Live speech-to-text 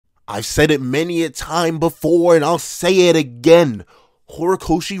I've said it many a time before, and I'll say it again.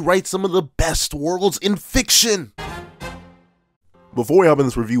 Horikoshi writes some of the best worlds in fiction. Before we hop in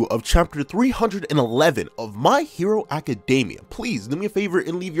this review of chapter 311 of My Hero Academia, please do me a favor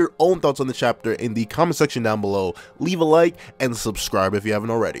and leave your own thoughts on the chapter in the comment section down below. Leave a like and subscribe if you haven't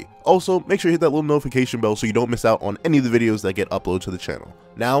already. Also, make sure you hit that little notification bell so you don't miss out on any of the videos that get uploaded to the channel.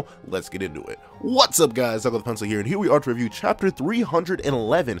 Now, let's get into it. What's up, guys? I've got the pencil here, and here we are to review chapter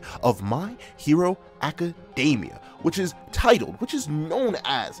 311 of My Hero Academia, which is known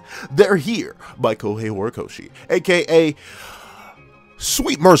as They're Here by Kohei Horikoshi, aka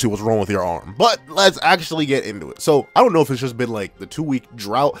Sweet Mercy, what's wrong with your arm? But let's actually get into it. So I don't know if it's just been like the 2-week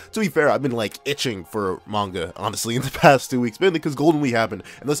drought. To be fair, I've been like itching for manga, honestly, in the past 2 weeks, mainly because Golden Week happened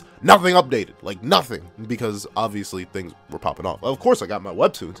and there's nothing updated, like nothing, because obviously things were popping off. Of course I got my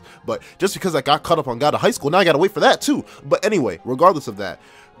webtoons, but just because I got caught up on God of High School, now I gotta wait for that too. But anyway, regardless of that,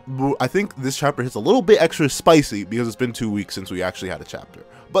 I think this chapter hits a little bit extra spicy because it's been 2 weeks since we actually had a chapter.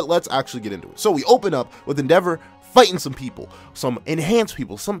 But let's actually get into it. So we open up with Endeavor fighting some people, some enhanced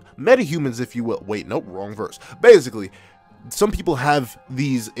people, some metahumans, if you will. Wait, nope, wrong verse. Basically, some people have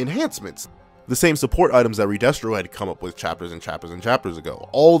these enhancements, the same support items that Redestro had come up with chapters and chapters and chapters ago.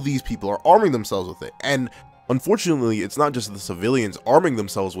 All these people are arming themselves with it, and unfortunately, it's not just the civilians arming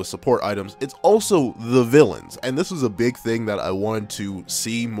themselves with support items, it's also the villains. And this was a big thing that I wanted to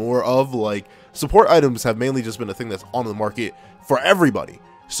see more of. Like, support items have mainly just been a thing that's on the market for everybody.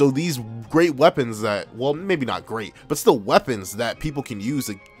 So these great weapons that, well, maybe not great, but still weapons that people can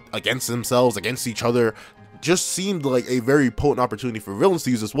use against themselves, against each other, just seemed like a very potent opportunity for villains to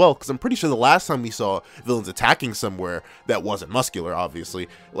use as well, because I'm pretty sure the last time we saw villains attacking somewhere that wasn't muscular, obviously,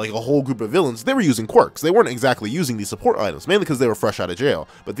 like a whole group of villains, they were using quirks. They weren't exactly using these support items, mainly because they were fresh out of jail.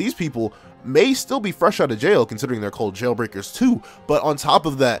 But these people may still be fresh out of jail, considering they're called jailbreakers too, but on top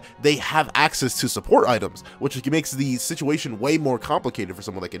of that, they have access to support items, which makes the situation way more complicated for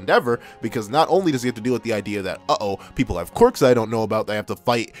someone like Endeavor, because not only does he have to deal with the idea that, uh-oh, people have quirks that I don't know about, they have to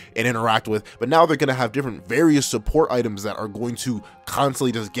fight and interact with, but now they're going to have different various support items that are going to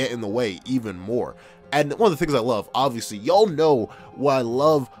constantly just get in the way even more. And one of the things I love, obviously, y'all know what I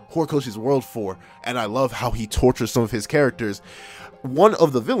love Horikoshi's world for, and I love how he tortures some of his characters. One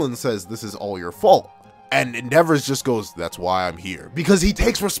of the villains says, "This is all your fault." And Endeavor's just goes, "That's why I'm here." Because he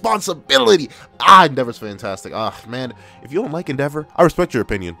takes responsibility. Endeavor's fantastic. Man, if you don't like Endeavor, I respect your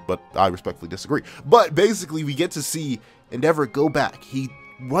opinion, but I respectfully disagree. But basically, we get to see Endeavor go back. He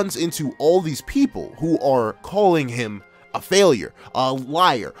runs into all these people who are calling him a failure, a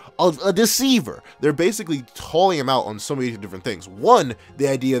liar, a deceiver. They're basically calling him out on so many different things. One, the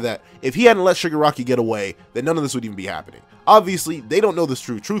idea that if he hadn't let Shigaraki get away, then none of this would even be happening. Obviously, they don't know the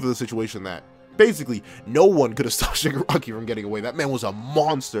true truth of the situation, that basically no one could have stopped Shigaraki from getting away. That man was a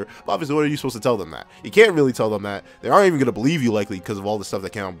monster. But obviously, what are you supposed to tell them that? You can't really tell them that. They aren't even going to believe you, likely, because of all the stuff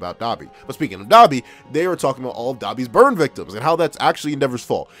that came out about Dabi. But speaking of Dabi, they were talking about all of Dabi's burn victims and how that's actually Endeavor's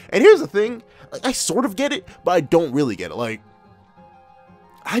fault. And here's the thing, like, I sort of get it, but I don't really get it. Like,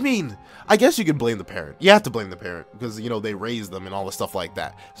 I mean, I guess you can blame the parent. You have to blame the parent because, you know, they raised them and all the stuff like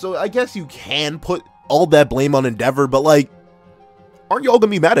that. So I guess you can put all that blame on Endeavor, but like, aren't y'all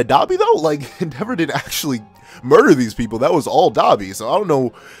gonna be mad at Dabi though? Like, Endeavor didn't actually murder these people. That was all Dabi. So I don't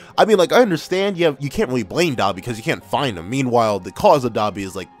know. I mean, like, I understand you can't really blame Dabi because you can't find him. Meanwhile, the cause of Dabi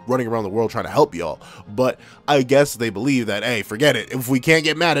is like running around the world trying to help y'all. But I guess they believe that, hey, forget it. If we can't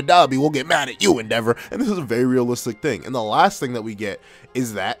get mad at Dabi, we'll get mad at you, Endeavor. And this is a very realistic thing. And the last thing that we get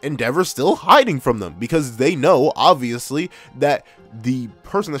is that Endeavor's still hiding from them because they know, obviously, that the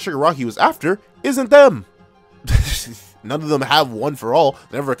person that Shigaraki was after isn't them. None of them have one for all.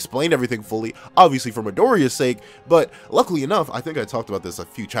 They never explained everything fully, obviously for Midoriya's sake, but luckily enough, I think I talked about this a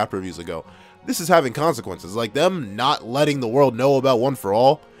few chapter reviews ago, this is having consequences. Like, them not letting the world know about one for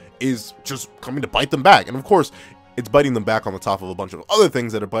all is just coming to bite them back. And of course, it's biting them back on the top of a bunch of other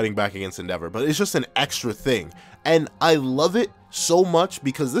things that are biting back against Endeavor, but it's just an extra thing. And I love it so much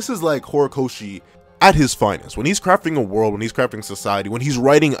because this is like Horikoshi at his finest. When he's crafting a world, when he's crafting society, when he's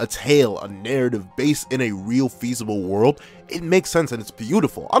writing a tale, a narrative based in a real feasible world, it makes sense and it's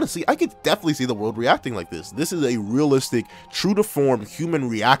beautiful. Honestly, I could definitely see the world reacting like this. This is a realistic, true to form human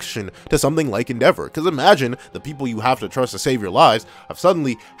reaction to something like Endeavor. Because imagine the people you have to trust to save your lives have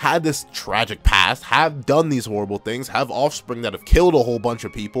suddenly had this tragic past, have done these horrible things, have offspring that have killed a whole bunch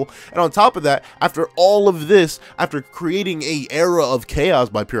of people. And on top of that, after all of this, after creating a era of chaos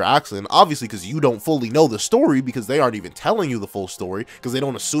by pure accident, obviously because you don't fully know the story, because they aren't even telling you the full story, because they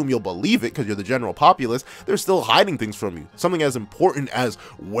don't assume you'll believe it because you're the general populace, they're still hiding things from you. Something as important as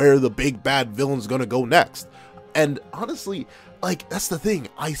where the big bad villain's gonna go next. And honestly, like, that's the thing.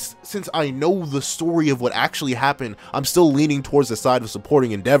 Since I know the story of what actually happened, I'm still leaning towards the side of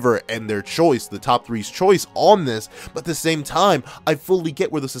supporting Endeavor and their choice, the top three's choice on this. But at the same time, I fully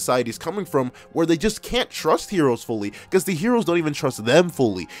get where the society is coming from, where they just can't trust heroes fully, because the heroes don't even trust them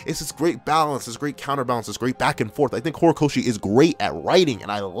fully. It's this great balance, this great counterbalance, this great back and forth. I think Horikoshi is great at writing,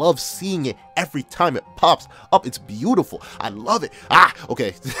 and I love seeing it every time it pops up. It's beautiful. I love it.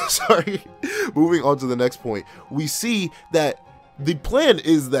 Okay, sorry. Moving on to the next point, we see that the plan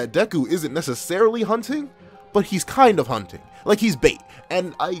is that Deku isn't necessarily hunting, but he's kind of hunting. Like, he's bait.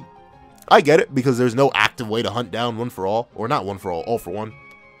 And I get it, because there's no active way to hunt down One For All, or not One For All For One.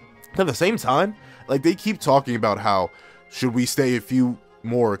 At the same time, like, they keep talking about how, should we stay a few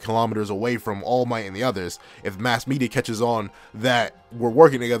more kilometers away from All Might and the others? If mass media catches on that we're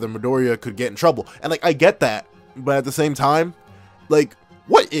working together, Midoriya could get in trouble. And, like, I get that, but at the same time, like,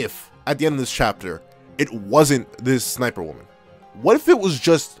 what if, at the end of this chapter, it wasn't this sniper woman? What if it was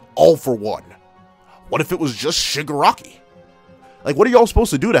just All For One? What if it was just Shigaraki? Like, what are y'all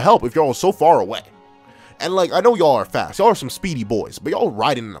supposed to do to help if y'all are so far away? And, like, I know y'all are fast. Y'all are some speedy boys, but y'all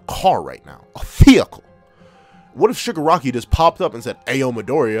riding in a car right now. A vehicle. What if Shigaraki just popped up and said, "Ayo,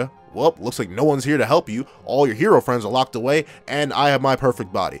 Midoriya, well, looks like no one's here to help you. All your hero friends are locked away, and I have my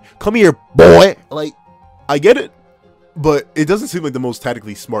perfect body. Come here, boy." Like, I get it, but it doesn't seem like the most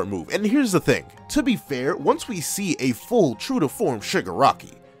tactically smart move. And here's the thing. To be fair, once we see a full, true-to-form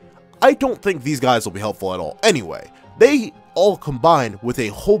Shigaraki, I don't think these guys will be helpful at all. Anyway, they all combined with a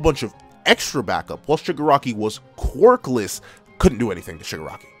whole bunch of extra backup, while Shigaraki was quirkless, couldn't do anything to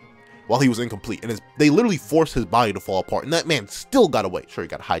Shigaraki while he was incomplete. And they literally forced his body to fall apart, and that man still got away. Sure, he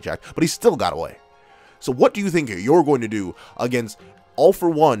got hijacked, but he still got away. So what do you think you're going to do against All For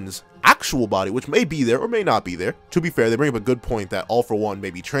One's actual body, which may be there or may not be there? To be fair, they bring up a good point that All For One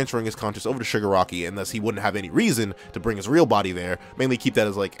may be transferring his conscience over to Shigaraki, and thus he wouldn't have any reason to bring his real body there, mainly keep that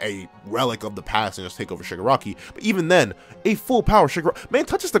as like a relic of the past and just take over Shigaraki. But even then, a full power Shigaraki, man,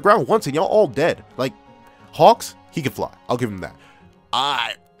 touches the ground once and y'all all dead. Like, Hawks, he can fly, I'll give him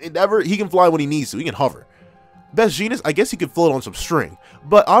that. Endeavor, he can fly when he needs to, he can hover. Best Genius, I guess he could float on some string,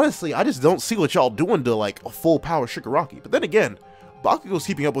 but honestly, I just don't see what y'all doing to like a full power Shigaraki. But then again, Bakugo's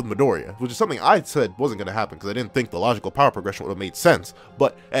keeping up with Midoriya, which is something I said wasn't going to happen because I didn't think the logical power progression would have made sense.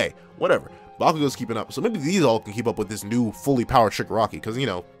 But hey, whatever. Bakugo's keeping up. So maybe these all can keep up with this new fully powered Shigaraki, because, you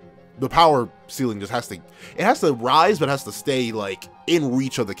know, the power ceiling just has to rise, but it has to stay like in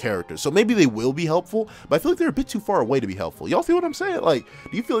reach of the characters. So maybe they will be helpful, but I feel like they're a bit too far away to be helpful. Y'all feel what I'm saying? Like,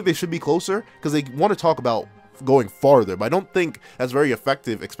 do you feel like they should be closer? Because they want to talk about going farther, but I don't think that's very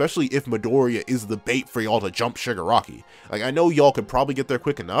effective, especially if Midoriya is the bait for y'all to jump Shigaraki. Like, I know y'all could probably get there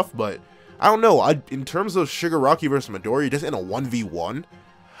quick enough, but I don't know. In terms of Shigaraki versus Midoriya, just in a 1v1,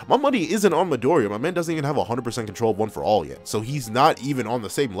 my money isn't on Midoriya. My man doesn't even have 100% control of One For All yet, so he's not even on the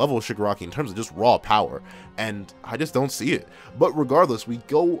same level as Shigaraki in terms of just raw power, and I just don't see it. But regardless, we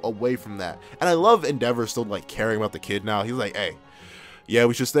go away from that, and I love Endeavor still like caring about the kid now. He's like, hey, yeah,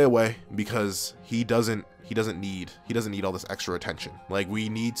 we should stay away because he doesn't need all this extra attention. Like, we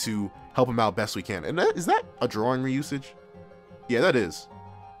need to help him out best we can. And is that a drawing reusage? Yeah, that is.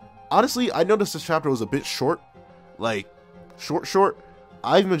 Honestly, I noticed this chapter was a bit short. Like, short.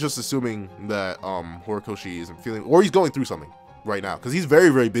 I've been just assuming that Horikoshi isn't feeling, or he's going through something right now, because he's very,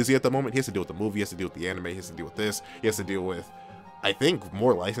 very busy at the moment. He has to deal with the movie, he has to deal with the anime, he has to deal with this, he has to deal with, I think,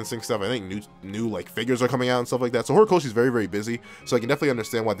 more licensing stuff. I think new like figures are coming out and stuff like that. So Horikoshi's very, very busy. So I can definitely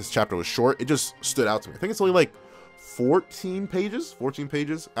understand why this chapter was short. It just stood out to me. I think it's only like 14 pages.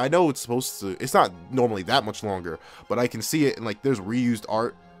 I know it's supposed to, it's not normally that much longer, but I can see it, and like there's reused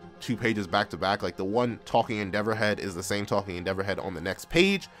art 2 pages back to back. Like, the one Talking Endeavor head is the same Talking Endeavor head on the next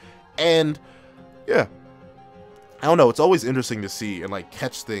page. And yeah, I don't know, it's always interesting to see and like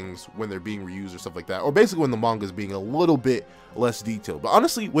catch things when they're being reused or stuff like that, or basically when the manga is being a little bit less detailed. But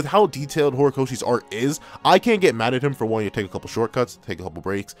honestly, with how detailed Horikoshi's art is, I can't get mad at him for wanting to take a couple shortcuts, take a couple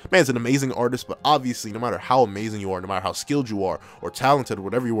breaks. Man's an amazing artist, but obviously no matter how amazing you are, no matter how skilled you are or talented or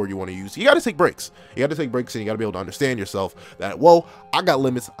whatever word you want to use, you got to take breaks. You got to take breaks, and you got to be able to understand yourself that, well, I got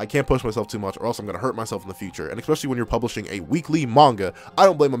limits, I can't push myself too much or else I'm going to hurt myself in the future. And especially when you're publishing a weekly manga, I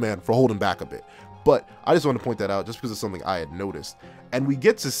don't blame a man for holding back a bit. But I just want to point that out just because it's something I had noticed. And we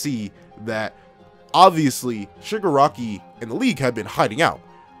get to see that obviously Shigaraki and the League have been hiding out,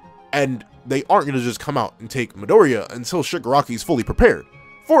 and they aren't going to just come out and take Midoriya until Shigaraki is fully prepared,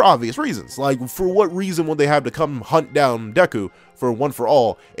 for obvious reasons. Like, for what reason would they have to come hunt down Deku for One For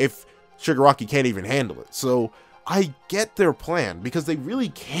All if Shigaraki can't even handle it? So I get their plan, because they really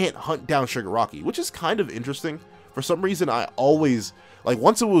can't hunt down Shigaraki, which is kind of interesting. for some reason I always, like,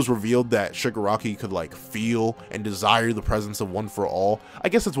 once it was revealed that Shigaraki could, like, feel and desire the presence of One for All, I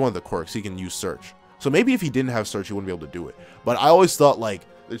guess it's one of the quirks, he can use Search. So maybe if he didn't have Search, he wouldn't be able to do it. But I always thought, like,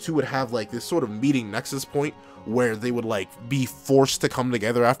 the two would have, like, this sort of meeting nexus point where they would, like, be forced to come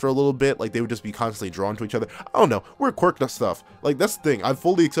together after a little bit. Like, they would just be constantly drawn to each other. I don't know. We're quirk stuff. Like, that's the thing. I've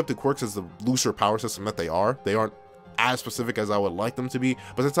fully accepted quirks as the looser power system that they are. They aren't as specific as I would like them to be,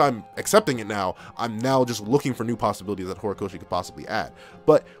 but since I'm accepting it now, I'm now just looking for new possibilities that Horikoshi could possibly add.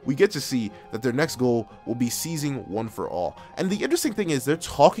 But we get to see that their next goal will be seizing One for All. And the interesting thing is they're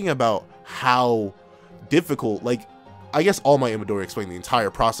talking about how difficult, like, I guess All Might and Midoriya explained the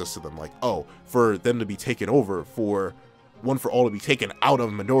entire process to them, like, oh, for them to be taken over, for One for All to be taken out of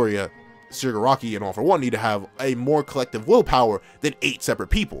Midoriya, Shigaraki and All for One need to have a more collective willpower than 8 separate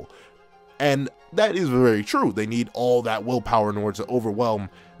people. And that is very true. They need all that willpower in order to overwhelm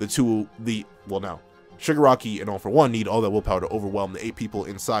Shigaraki and All for One need all that willpower to overwhelm the 8 people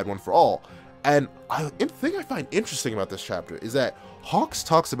inside One for All. And the thing I find interesting about this chapter is that Hawks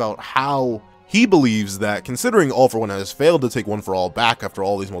talks about how he believes that, considering All for One has failed to take One for All back after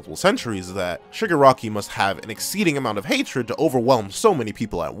all these multiple centuries, that Shigaraki must have an exceeding amount of hatred to overwhelm so many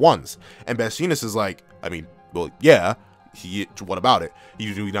people at once. And Bastionis is like, I mean, well, yeah. What about it?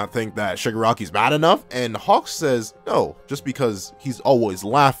 You do not think that Shigaraki's bad enough? And Hawks says no, just because he's always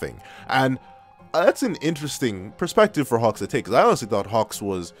laughing. And that's an interesting perspective for Hawks to take, because I honestly thought Hawks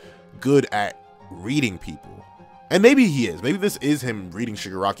was good at reading people. And maybe he is. Maybe this is him reading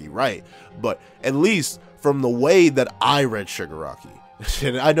Shigaraki right. But at least from the way that I read Shigaraki,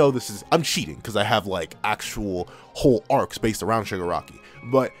 and I know I'm cheating because I have like actual whole arcs based around Shigaraki,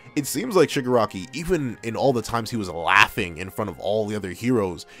 but it seems like Shigaraki, even in all the times he was laughing in front of all the other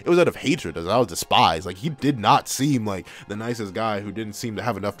heroes, it was out of hatred, as I was despised. Like, he did not seem like the nicest guy who didn't seem to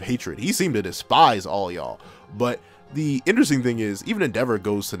have enough hatred. He seemed to despise all y'all. But the interesting thing is, even Endeavor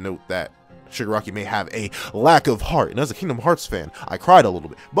goes to note that Shigaraki may have a lack of heart, and as a Kingdom Hearts fan, I cried a little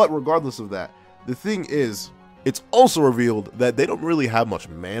bit. But regardless of that, the thing is, it's also revealed that they don't really have much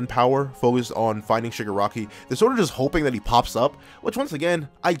manpower focused on finding Shigaraki. They're sort of just hoping that he pops up, which once again,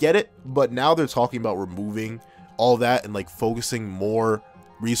 I get it, but now they're talking about removing all that and like focusing more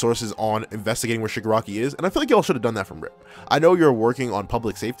resources on investigating where Shigaraki is, and I feel like y'all should have done that from RIP. I know you're working on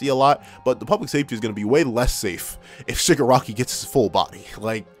public safety a lot, but the public safety is going to be way less safe if Shigaraki gets his full body.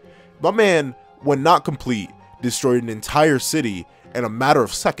 Like, my man, when not complete, destroyed an entire city in a matter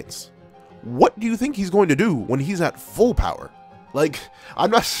of seconds. What do you think he's going to do when he's at full power? Like,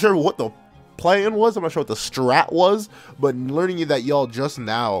 I'm not sure what the plan was, I'm not sure what the strat was, but learning that y'all just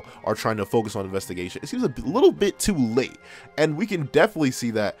now are trying to focus on investigation, it seems a little bit too late. And we can definitely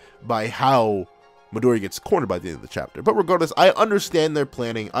see that by how Midoriya gets cornered by the end of the chapter. But regardless, I understand their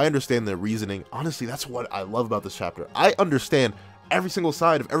planning, I understand their reasoning. Honestly, that's what I love about this chapter. I understand every single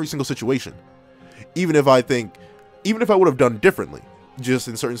side of every single situation. Even if I would have done differently, just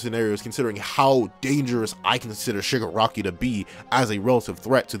in certain scenarios, considering how dangerous I consider Shigaraki to be as a relative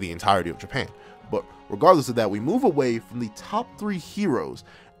threat to the entirety of Japan. But regardless of that, we move away from the top 3 heroes,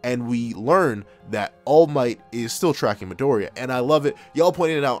 and we learn that All Might is still tracking Midoriya, and I love it. Y'all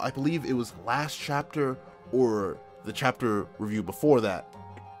pointed it out, I believe it was last chapter or the chapter review before that.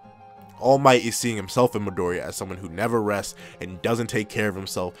 All Might is seeing himself in Midoriya as someone who never rests and doesn't take care of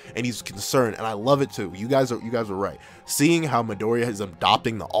himself, and he's concerned, and I love it too. You guys are right. Seeing how Midoriya is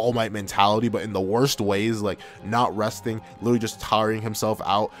adopting the All Might mentality, but in the worst ways, like not resting, literally just tiring himself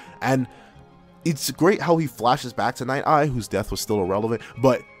out. And it's great how he flashes back to Night Eye, whose death was still irrelevant,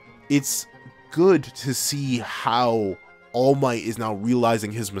 but it's good to see how All Might is now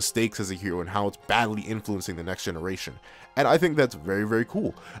realizing his mistakes as a hero and how it's badly influencing the next generation. And I think that's very, very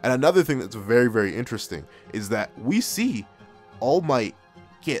cool. And another thing that's very, very interesting is that we see All Might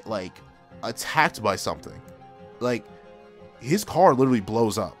get, like, attacked by something. Like, his car literally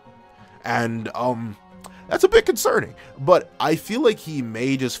blows up. And, that's a bit concerning. But I feel like he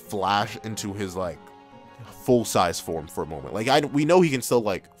may just flash into his, like, full-size form for a moment. Like, we know he can still,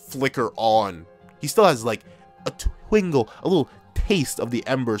 like, flicker on. He still has, like, a twingle, a little taste of the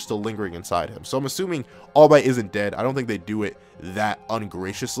ember still lingering inside him. So I'm assuming All Might isn't dead. I don't think they do it that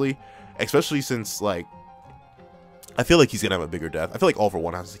ungraciously, especially since, like, I feel like he's gonna have a bigger death. I feel like All for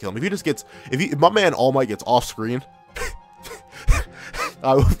One has to kill him. If my man All Might gets off screen,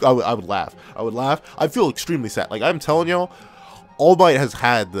 I would laugh. I would laugh. I feel extremely sad. Like, I'm telling y'all, All Might has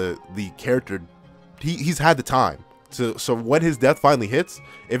had the character. He's had the time. So when his death finally hits,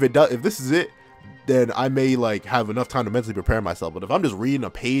 if this is it, then I may like have enough time to mentally prepare myself. But if I'm just reading a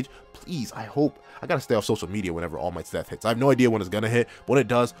page, please, I hope, I gotta stay off social media whenever All Might's death hits. I have no idea when it's gonna hit, but when it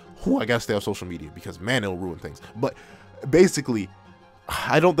does, I gotta stay off social media because man, it'll ruin things. But basically,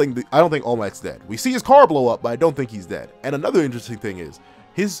 I don't think All Might's dead. We see his car blow up, but I don't think he's dead. And another interesting thing is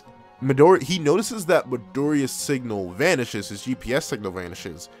he notices that Midoriya's signal vanishes, his GPS signal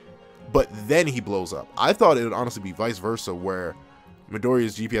vanishes, but then he blows up. I thought it would honestly be vice versa, where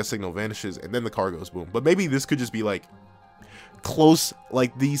Midoriya's GPS signal vanishes and then the car goes boom. But maybe this could just be like close,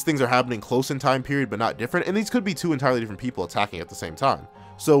 like these things are happening close in time period but not different, and these could be two entirely different people attacking at the same time.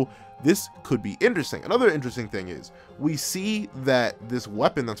 So this could be interesting. Another interesting thing is we see that this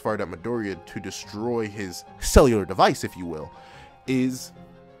weapon that's fired at Midoriya to destroy his cellular device, if you will, is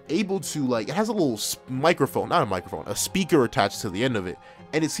able to, like, it has a little microphone, not a microphone, a speaker attached to the end of it,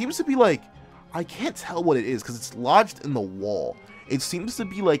 and it seems to be like, I can't tell what it is because it's lodged in the wall. It seems to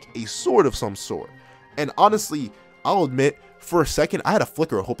be like a sword of some sort, and honestly, I'll admit, for a second, I had a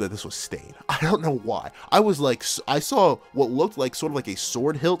flicker of hope that this was Stain. I don't know why. I was like, I saw what looked like sort of like a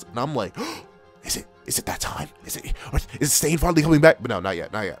sword hilt, and I'm like, oh, is it that time? Is Stain finally coming back? But no, not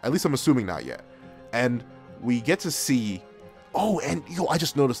yet, not yet. At least I'm assuming not yet. And we get to see, oh, and I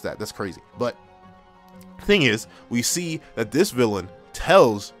just noticed that. That's crazy. But thing is, we see that this villain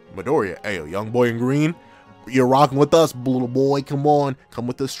tells Midoriya, hey, yo, young boy in green, you're rocking with us, little boy, come on, come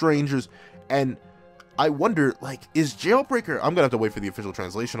with the strangers. And I wonder, like, is Jailbreaker, I'm gonna have to wait for the official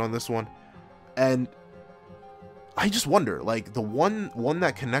translation on this one, and I just wonder, like, the one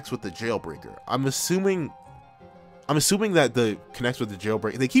that connects with the Jailbreaker, I'm assuming that the connects with the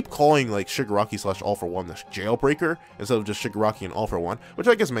Jailbreaker, they keep calling, like, Shigaraki / All for One the Jailbreaker, instead of just Shigaraki and All for One, which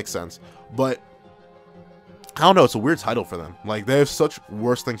I guess makes sense, but I don't know, it's a weird title for them. Like, they have such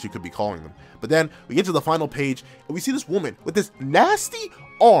worse things you could be calling them. But then, we get to the final page, and we see this woman with this nasty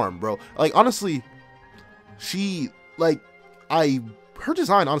arm, bro. Like, honestly, she, like, her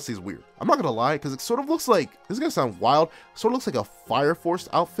design honestly is weird. I'm not gonna lie, because it sort of looks like, this is gonna sound wild, sort of looks like a Fire Force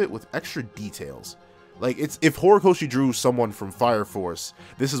outfit with extra details. Like, it's, if Horikoshi drew someone from Fire Force,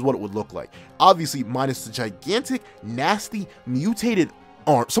 this is what it would look like. Obviously, minus the gigantic, nasty, mutated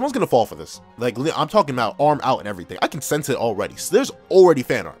arm. Someone's gonna fall for this. Like, I'm talking about arm out and everything. I can sense it already. So there's already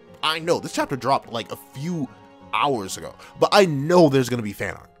fan art. I know, this chapter dropped like a few hours ago, but I know there's gonna be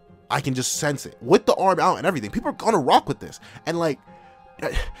fan art. I can just sense it with the arm out and everything. People are gonna rock with this, and like,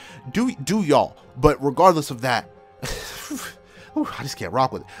 do y'all. But regardless of that, I just can't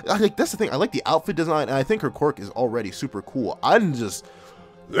rock with it. Like, that's the thing. I like the outfit design, and I think her quirk is already super cool. I'm just,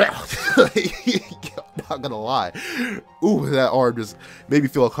 not gonna lie. Ooh, that arm just made me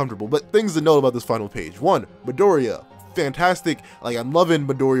feel uncomfortable. But things to note about this final page: one, Midoriya, fantastic. Like, I'm loving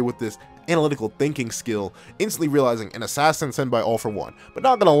Midoriya with this analytical thinking skill, instantly realizing an assassin sent by All for One. But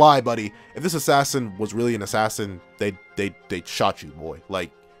not gonna lie, buddy, if this assassin was really an assassin, they shot you, boy.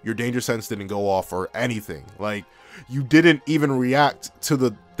 Like, your danger sense didn't go off or anything. Like, you didn't even react to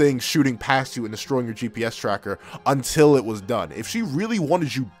the thing shooting past you and destroying your GPS tracker until it was done. If she really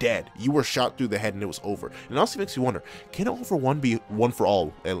wanted you dead, you were shot through the head and it was over. And it also makes you wonder, can All for One be one for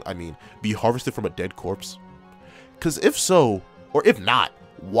all? I mean, be harvested from a dead corpse? Because if so, or if not,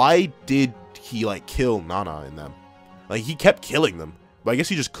 why did he, like, kill Nana in them? Like, he kept killing them, but I guess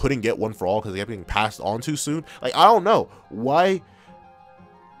he just couldn't get one for all because they kept getting passed on too soon. Like, I don't know why.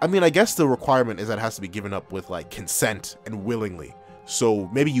 I mean, I guess the requirement is that it has to be given up with, like, consent and willingly. So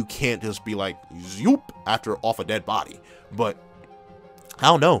maybe you can't just be like, zoop, after off a dead body. But I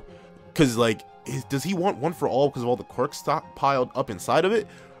don't know, because, like, does he want one for all because of all the quirks piled up inside of it,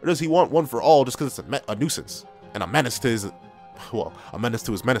 or does he want one for all just because it's a nuisance and a menace to his, well, a menace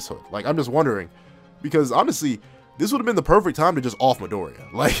to his menacehood? Like, I'm just wondering, because honestly, this would have been the perfect time to just off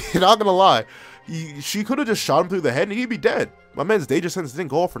Midoriya. Like, not gonna lie, she could have just shot him through the head and he'd be dead. My man's danger sense didn't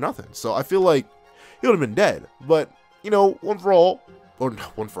go off for nothing, so I feel like he would have been dead. But, you know, one for all, or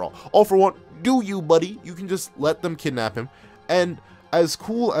not one for all for one, do you, buddy? You can just let them kidnap him. And as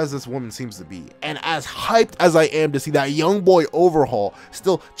cool as this woman seems to be, and as hyped as I am to see that young boy overhaul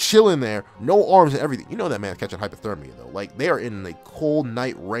still chilling there, no arms and everything, you know that man's catching hypothermia though. Like, they are in a cold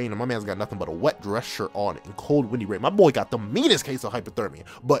night rain and my man's got nothing but a wet dress shirt on in cold windy rain. My boy got the meanest case of hypothermia.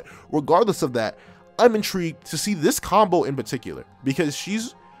 But regardless of that, I'm intrigued to see this combo in particular, because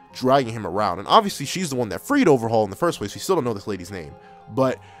she's dragging him around, and obviously she's the one that freed Overhaul in the first place. We still don't know this lady's name,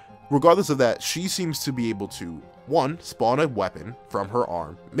 but regardless of that, she seems to be able to, one, spawn a weapon from her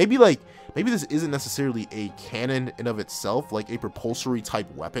arm. Maybe this isn't necessarily a cannon in of itself, like a propulsory type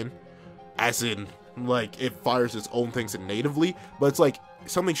weapon, as in, like, it fires its own things natively, but it's like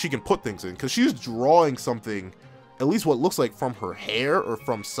something she can put things in, because she's drawing something at least what looks like from her hair or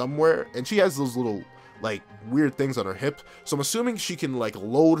from somewhere, and she has those little like weird things on her hip, so I'm assuming she can like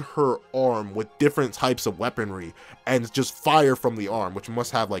load her arm with different types of weaponry and just fire from the arm, which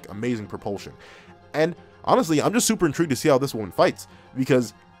must have like amazing propulsion. And honestly, I'm just super intrigued to see how this woman fights,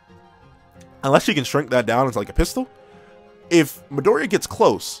 because unless she can shrink that down into like a pistol, if Midoriya gets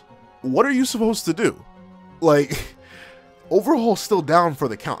close, what are you supposed to do? Like, Overhaul's still down for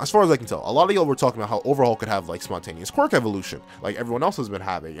the count, as far as I can tell. A lot of y'all were talking about how Overhaul could have like spontaneous quirk evolution, like everyone else has been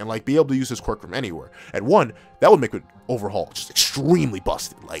having, and like be able to use his quirk from anywhere. And one, that would make Overhaul just extremely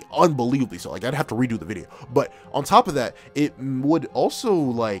busted, like unbelievably so. Like I'd have to redo the video. But on top of that, it would also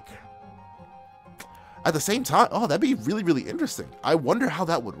like, at the same time, oh, that'd be really, really interesting. I wonder how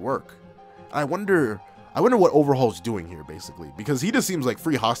that would work. I wonder what Overhaul's doing here, basically, because he just seems like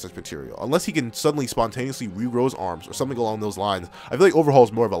free hostage material. Unless he can suddenly spontaneously regrow his arms or something along those lines, I feel like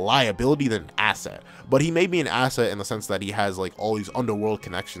Overhaul's more of a liability than an asset. But he may be an asset in the sense that he has like all these underworld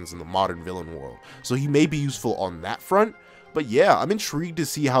connections in the modern villain world, so he may be useful on that front. But yeah, I'm intrigued to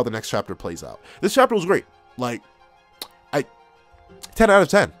see how the next chapter plays out. This chapter was great. Like, 10 out of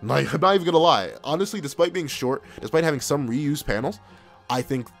 10. Like, I'm not even gonna lie. Honestly, despite being short, despite having some reused panels, I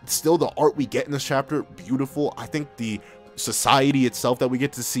think still the art we get in this chapter, beautiful. I think the society itself that we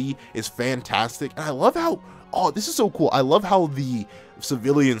get to see is fantastic. And I love how, oh, this is so cool. I love how the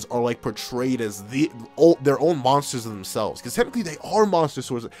civilians are like portrayed as their own monsters of themselves. Because technically they are monster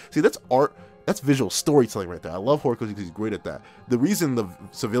sources. See, that's art. That's visual storytelling right there. I love Horikoshi because he's great at that. The reason the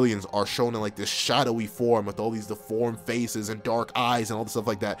civilians are shown in like this shadowy form with all these deformed faces and dark eyes and all the stuff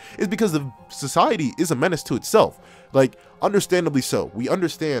like that is because the society is a menace to itself. Like, understandably so. We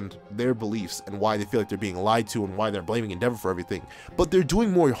understand their beliefs and why they feel like they're being lied to and why they're blaming Endeavor for everything. But they're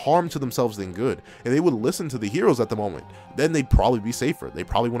doing more harm to themselves than good. And they would listen to the heroes at the moment. Then they'd probably be safer. They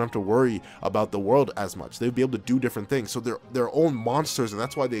probably wouldn't have to worry about the world as much. They'd be able to do different things. So they're their own monsters, and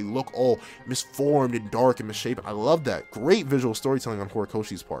that's why they look all misformed and dark and misshapen. I love that. Great visual storytelling on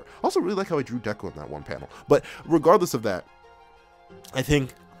Horikoshi's part. I also really like how I drew Deku in that one panel. But regardless of that, I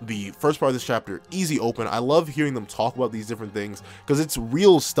think the first part of this chapter, easy open. I love hearing them talk about these different things because it's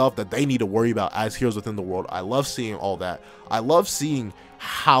real stuff that they need to worry about as heroes within the world. I love seeing all that. I love seeing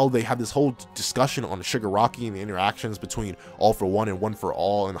how they have this whole discussion on Shigaraki and the interactions between All for One and One for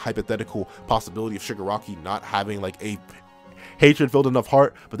All, and the hypothetical possibility of Shigaraki not having like a hatred-filled enough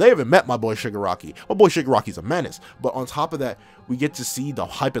heart. But they haven't met my boy Shigaraki. My boy Shigaraki's a menace. But on top of that, we get to see the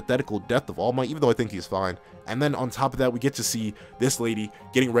hypothetical death of All Might, even though I think he's fine. And then on top of that, we get to see this lady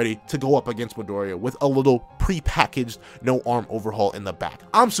getting ready to go up against Midoriya with a little pre-packaged no-arm overhaul in the back.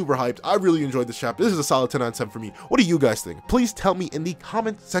 I'm super hyped. I really enjoyed this chapter. This is a solid 10 out of 10 for me. What do you guys think? Please tell me in the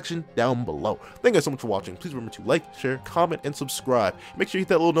comment section down below. Thank you guys so much for watching. Please remember to like, share, comment, and subscribe. Make sure you hit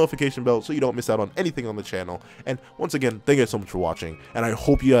that little notification bell so you don't miss out on anything on the channel. And once again, thank you guys so much for watching, and I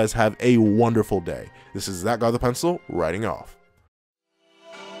hope you guys have a wonderful day. This is That Guy with the Pencil, writing off.